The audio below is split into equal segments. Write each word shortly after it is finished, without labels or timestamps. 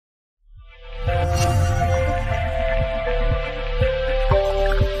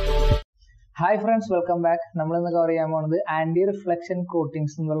Hi friends, welcome back. We will cover anti-reflection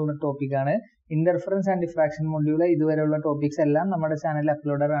coatings topic. Interference and diffraction module. These topics are our channel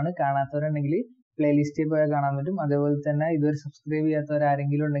uploaded. Playlist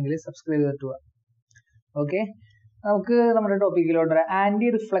subscribe. Okay. Our topic is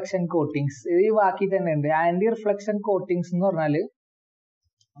anti-reflection coatings. Anti-reflection coatings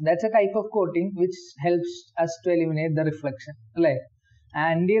that's a type of coating which helps us to eliminate the reflection.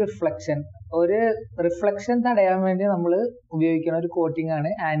 Anti-reflection or reflection coating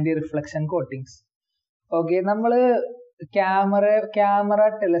anti-reflection coatings. Okay,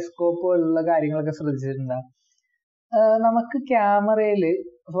 camera telescope camera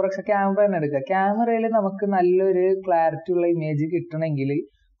for example camera clarity image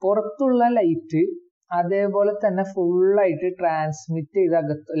light അതേപോലെ തന്നെ full ആയിട്ട് transmit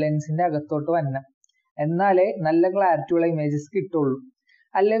ചെയ്ത് ലെൻസിന്റെ അകത്തോട്ട് വരണം എന്നാലേ നല്ല clarity ഉള്ള ഇമേജസ് കിട്ടുള്ളൂ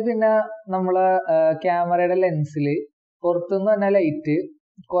അല്ലേ പിന്നെ നമ്മളെ ക്യാമറയുടെ ലെൻസിൽ പുറത്തുനിന്ന് വന്ന ലൈറ്റ്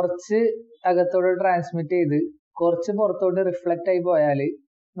കുറച്ച് അകത്തോട്ട് ട്രാൻസ്മിറ്റ് ചെയ്ത് കുറച്ച് പുറത്തോട്ട് റിഫ്ലക്റ്റ് ആയി പോയാൽ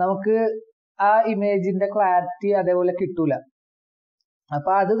നമുക്ക് ആ ഇമേജിന്റെ ക്ലാരിറ്റി അതേപോലെ കിട്ടൂല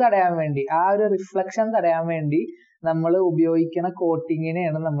അപ്പോൾ അത് തടയാൻ വേണ്ടി ആ ഒരു റിഫ്ലക്ഷൻ തടയാൻ വേണ്ടി നമ്മൾ ഉപയോഗിക്കുന്ന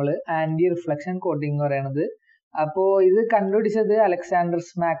കോട്ടിങ്ങിനെയാണ് നമ്മൾ ആന്റി റിഫ്ലക്ഷൻ കോട്ടിംഗ് എന്ന് പറയുന്നത്. അപ്പോൾ ഇത് കണ്ടുപിടിച്ചത് അലക്സാണ്ടർ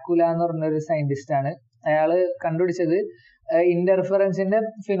സ്മാക്കുല എന്ന് പറഞ്ഞ ഒരു സയന്റിസ്റ്റ് ആണ്. അയാൾ കണ്ടുപിടിച്ചത് ഇന്റർഫറൻസിന്റെ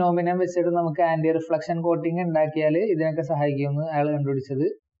ഫിനോമിനൻ വെച്ചിട്ട് നമുക്ക് ആന്റി റിഫ്ലക്ഷൻ കോട്ടിംഗ് ഉണ്ടാക്കിയാൽ ഇതിനൊക്കെ സഹായിക്കുമെന്ന് അയാൾ കണ്ടുപിടിച്ചത്.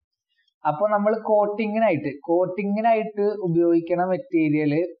 അപ്പോൾ നമ്മൾ കോട്ടിങ്ങിനായിട്ട് ഉപയോഗിക്കുന്ന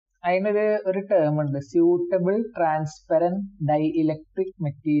മെറ്റീരിയൽ അതിനൊരു ടേം ഉണ്ട്, suitable transparent dye electric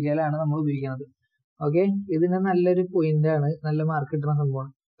material ആണ് നമ്മൾ ഉപയോഗിക്കുന്നത്. ഓക്കെ, ഇതിന് നല്ലൊരു പോയിന്റ് ആണ്, നല്ല മാർക്ക് കിട്ടുന്ന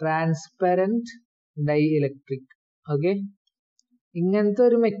സംഭവമാണ് ട്രാൻസ്പെറന്റ് ഡൈ ഇലക്ട്രിക്. ഓക്കെ, ഇങ്ങനത്തെ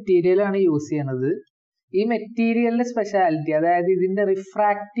ഒരു മെറ്റീരിയൽ ആണ് യൂസ് ചെയ്യണത്. ഈ മെറ്റീരിയലിന്റെ സ്പെഷ്യാലിറ്റി, അതായത് ഇതിന്റെ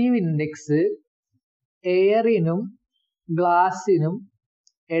റിഫ്രാക്റ്റീവ് ഇൻഡെക്സ് എയറിനും ഗ്ലാസിനും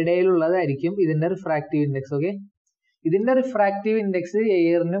ഇടയിലുള്ളതായിരിക്കും ഇതിന്റെ റിഫ്രാക്റ്റീവ് ഇൻഡെക്സ്. ഓക്കെ, ഇതിന്റെ റിഫ്രാക്റ്റീവ് ഇൻഡെക്സ്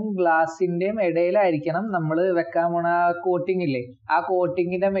എയറിനും ഗ്ലാസിന്റെയും ഇടയിലായിരിക്കണം നമ്മൾ വെക്കാൻ പോണ കോട്ടിംഗ് ഇല്ലേ, ആ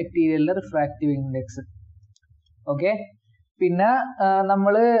കോട്ടിങ്ങിന്റെ മെറ്റീരിയലിന്റെ റിഫ്രാക്റ്റീവ് ഇൻഡെക്സ്. ഓക്കെ, പിന്നെ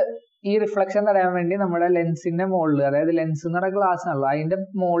നമ്മൾ ഈ റിഫ്ലക്ഷൻ തടയാൻ വേണ്ടി നമ്മുടെ ലെൻസിന്റെ മുകളിൽ, അതായത് ലെൻസ് എന്ന് പറയുന്ന ഗ്ലാസ് ആണല്ലോ, അതിന്റെ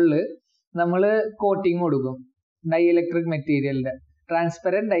മുകളിൽ നമ്മൾ കോട്ടിങ് കൊടുക്കും ഡൈ ഇലക്ട്രിക് മെറ്റീരിയലിന്റെ,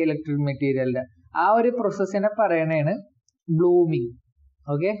 ട്രാൻസ്പെറന്റ് ഡൈ ഇലക്ട്രിക് മെറ്റീരിയലിന്റെ. ആ ഒരു പ്രോസസ്സിനെ പറയണതാണ് ബ്ലൂമിങ്.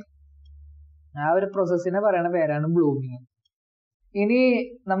 ഓക്കെ, ആ ഒരു പ്രോസസ്സിനെ പറയുന്ന പേരാണ് ബ്ലൂമിങ്. ഇനി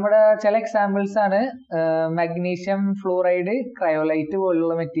നമ്മുടെ ചില എക്സാമ്പിൾസ് ആണ് മഗ്നീഷ്യം ഫ്ലൂറൈഡ്, ക്രയോലൈറ്റ്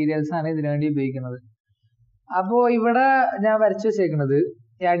പോലുള്ള മെറ്റീരിയൽസ് ആണ് ഇതിനു വേണ്ടി ഉപയോഗിക്കുന്നത്. അപ്പോൾ ഇവിടെ ഞാൻ വരച്ചു വെച്ചേക്കുന്നത്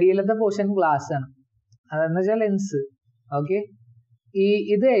ഈ അടിയിലത്തെ പോർഷൻ ഗ്ലാസ് ആണ്, അതെന്ന് വെച്ചാൽ ലെൻസ്. ഓക്കെ,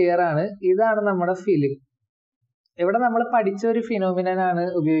 ഇത് എയർ ആണ്, ഇതാണ് നമ്മുടെ ഫിലിം. ഇവിടെ നമ്മൾ പഠിച്ച ഒരു ഫിനോമിനനാണ്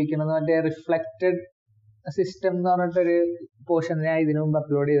ഉപയോഗിക്കുന്നത്, മറ്റേ റിഫ്ലക്റ്റഡ് സിസ്റ്റം എന്ന് പറഞ്ഞിട്ടൊരു പോർഷൻ ഞാൻ ഇതിനു മുമ്പ്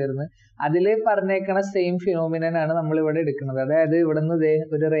അപ്ലോഡ് ചെയ്തിരുന്നു. അതിൽ പറഞ്ഞേക്കണ സെയിം ഫിനോമിനനാണ് നമ്മൾ ഇവിടെ എടുക്കുന്നത്. അതായത് ഇവിടെ നിന്ന്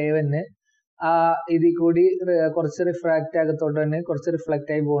ഒരു റേവന് ഇതിൽ കൂടി കുറച്ച് റിഫ്രാക്റ്റ് അകത്തോട്ട് തന്നെ കുറച്ച്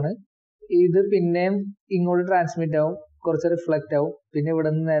റിഫ്ലക്റ്റ് ആയി പോണ്, ഇത് പിന്നെയും ഇങ്ങോട്ട് ട്രാൻസ്മിറ്റ് ആവും, കുറച്ച് റിഫ്ലക്റ്റ് ആവും, പിന്നെ ഇവിടെ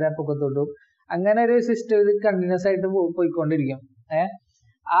നിന്ന് നേരെ പൊക്കത്തോട്ടും, അങ്ങനെ ഒരു സിസ്റ്റം ഇത് കണ്ടിന്യൂസ് ആയിട്ട് പോയിക്കൊണ്ടിരിക്കും.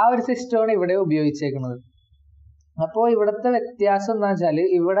 ആ ഒരു സിസ്റ്റമാണ് ഇവിടെ ഉപയോഗിച്ചേക്കുന്നത്. അപ്പോൾ ഇവിടുത്തെ വ്യത്യാസം എന്താ വെച്ചാൽ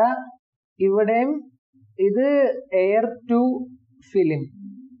ഇവിടെയും ഇത് എയർ ടു ഫിലിം,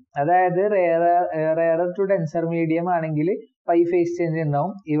 അതായത് റെയർ ടു ഡെൻസർ മീഡിയം ആണെങ്കിൽ പൈ ഫേസ് ചേഞ്ച്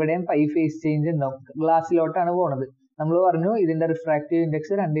ഉണ്ടാവും, ഇവിടെയും പൈ ഫേസ് ചേഞ്ച് ഉണ്ടാവും. ഗ്ലാസ്സിലോട്ടാണ് പോണത്. നമ്മൾ പറഞ്ഞു ഇതിന്റെ റിഫ്രാക്റ്റീവ്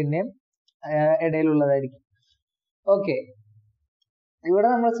ഇൻഡെക്സ് രണ്ടിന്റെയും ഇടയിലുള്ളതായിരിക്കും. ഓക്കെ, ഇവിടെ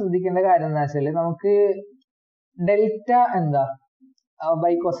നമ്മൾ ശ്രദ്ധിക്കേണ്ട കാര്യം എന്താ വെച്ചാൽ നമുക്ക് ഡെൽറ്റ എന്താ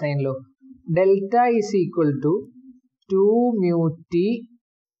by cosine law, delta is equal to 2μt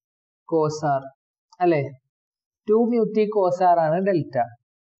കോസാർ അല്ലെ, 2μt കോസാർ ആണ് ഡെൽറ്റ.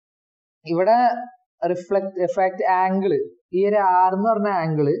 ഇവിടെ റിഫ്രാക്റ്റ് ആംഗിള്, ഈ ഒരു ആർ എന്ന് പറഞ്ഞ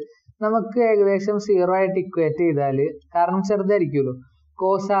ആംഗിള് നമുക്ക് ഏകദേശം 0 ആയിട്ട് ഇക്വേറ്റ് ചെയ്താല്, കാരണം ചെറുതായിരിക്കുമല്ലോ,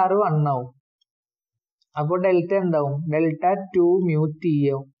 കോസാർ 1 ആവും. അപ്പോൾ ഡെൽറ്റ എന്താവും, ഡെൽറ്റ 2μt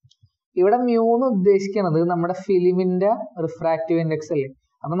ആവും. ഇവിടെ മ്യൂ എന്ന് ഉദ്ദേശിക്കുന്നത് നമ്മുടെ ഫിലിമിന്റെ റിഫ്രാക്റ്റീവ് ഇൻഡെക്സ് അല്ലേ,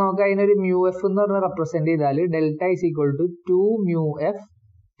 അപ്പൊ നമുക്ക് അതിനൊരു μf എന്ന് പറഞ്ഞ് റെപ്രസെന്റ് ചെയ്താല് delta is equal to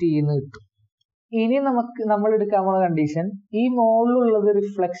 2μft എന്ന് കിട്ടും. ഇനി നമ്മൾ എടുക്കാൻ പോകുന്ന കണ്ടീഷൻ, ഈ മുകളിലുള്ളത്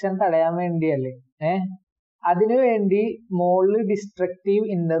റിഫ്ലക്ഷൻ തടയാൻ വേണ്ടിയല്ലേ, അതിനു വേണ്ടി മുകളിൽ ഡിസ്ട്രക്റ്റീവ്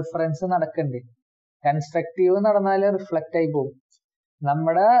ഇന്റർഫറൻസ് നടക്കണ്ടേ. കൺസ്ട്രക്റ്റീവ് നടന്നാൽ റിഫ്ലക്റ്റ് ആയി പോകും.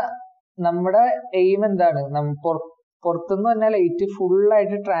 നമ്മുടെ എയിം എന്താണ്, പുറത്തുനിന്ന് തന്നെ ലൈറ്റ്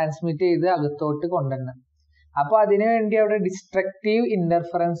ഫുള്ളായിട്ട് ട്രാൻസ്മിറ്റ് ചെയ്ത് അകത്തോട്ട് കൊണ്ടുവരണം. അപ്പൊ അതിനു വേണ്ടി അവിടെ ഡിസ്ട്രക്റ്റീവ്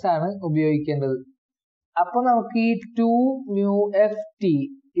ഇന്റർഫറൻസ് ആണ് ഉപയോഗിക്കേണ്ടത്. അപ്പൊ നമുക്ക് ഈ 2μft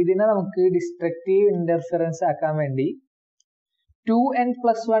ഇതിനെ നമുക്ക് ഡിസ്ട്രക്റ്റീവ് ഇന്റർഫിറൻസ് ആക്കാൻ വേണ്ടി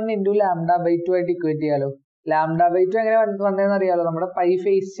 2n+1 into λ/2 ആയിട്ട് ഇക്വേറ്റ് ചെയ്യാലോ. λ/2 എങ്ങനെ വന്നതെന്ന് അറിയാലോ, നമ്മുടെ പൈ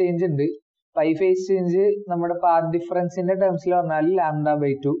ഫേസ് ചേഞ്ച് ഉണ്ട്. പൈ ഫേസ് ചേഞ്ച് നമ്മുടെ പാത്ത് ഡിഫറൻസിന്റെ ടേംസിൽ പറഞ്ഞാൽ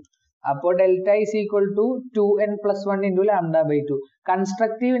λ/2. അപ്പോൾ delta is equal to 2n+1 into λ/2.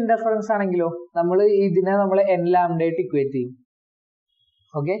 Constructive interference ആണെങ്കിലോ ഇതിനെ നമ്മൾ n λ ആയിട്ട് ഇക്വേറ്റ് ചെയ്യും.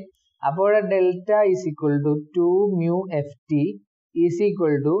 ഓക്കെ, അപ്പോൾ delta is equal to 2 mu ft is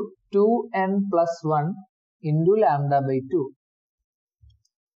equal to 2n+1 into λ/2.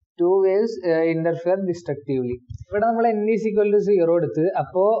 2 waves interfere destructively. ഇവിടെ നമ്മൾ n is equal to 0 എടുത്ത്,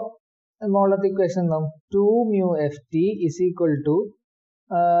 അപ്പോൾ മുകളിലത്തെ ഇക്വേഷൻ എന്താവും? 2 mu ft is equal to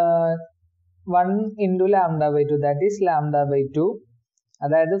 1 into λ/2, that is λ/2.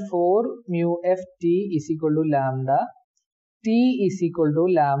 അതായത് 4 mu ft is equal to lambda, t is equal to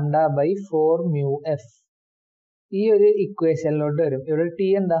λ/4 mu f. ഈ ഒരു ഇക്വേഷനിലോട്ട് വരും. ഇവിടെ t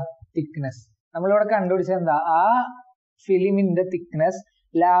എന്താ? തിക്നെസ്. നമ്മളിവിടെ കണ്ടുപിടിച്ചത് എന്താ? ആ ഫിലിമിന്റെ തിക്നെസ്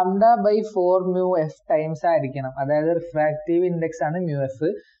λ/4 mu f ടൈംസ് ആയിരിക്കണം. അതായത് റിഫ്രാക്റ്റീവ് ഇൻഡെക്സ് ആണ് mu f.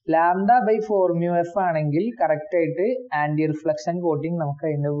 λ/4 mu f ആണെങ്കിൽ കറക്റ്റ് ആയിട്ട് ആന്റി റിഫ്ലക്ഷൻ കോട്ടിംഗ് നമുക്ക്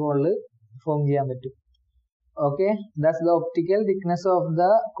അതിന്റെ മുകളിൽ ഫോം ചെയ്യാൻ പറ്റും. Okay, that's the optical thickness of the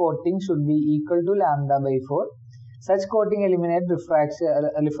coating should be equal to λ/4. Such coating eliminate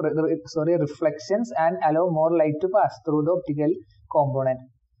reflections and allow more light to pass through the optical component.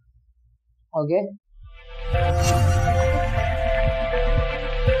 Okay.